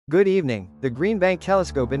Good evening. The Green Bank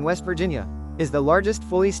Telescope in West Virginia is the largest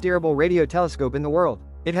fully steerable radio telescope in the world.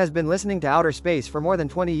 It has been listening to outer space for more than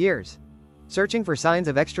 20 years. Searching for signs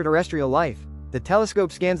of extraterrestrial life, the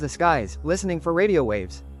telescope scans the skies, listening for radio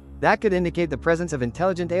waves that could indicate the presence of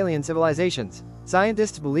intelligent alien civilizations.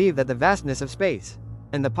 Scientists believe that the vastness of space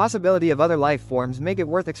and the possibility of other life forms make it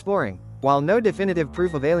worth exploring. While no definitive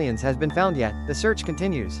proof of aliens has been found yet, the search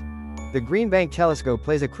continues. The Green Bank Telescope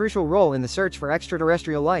plays a crucial role in the search for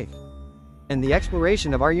extraterrestrial life and the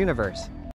exploration of our universe.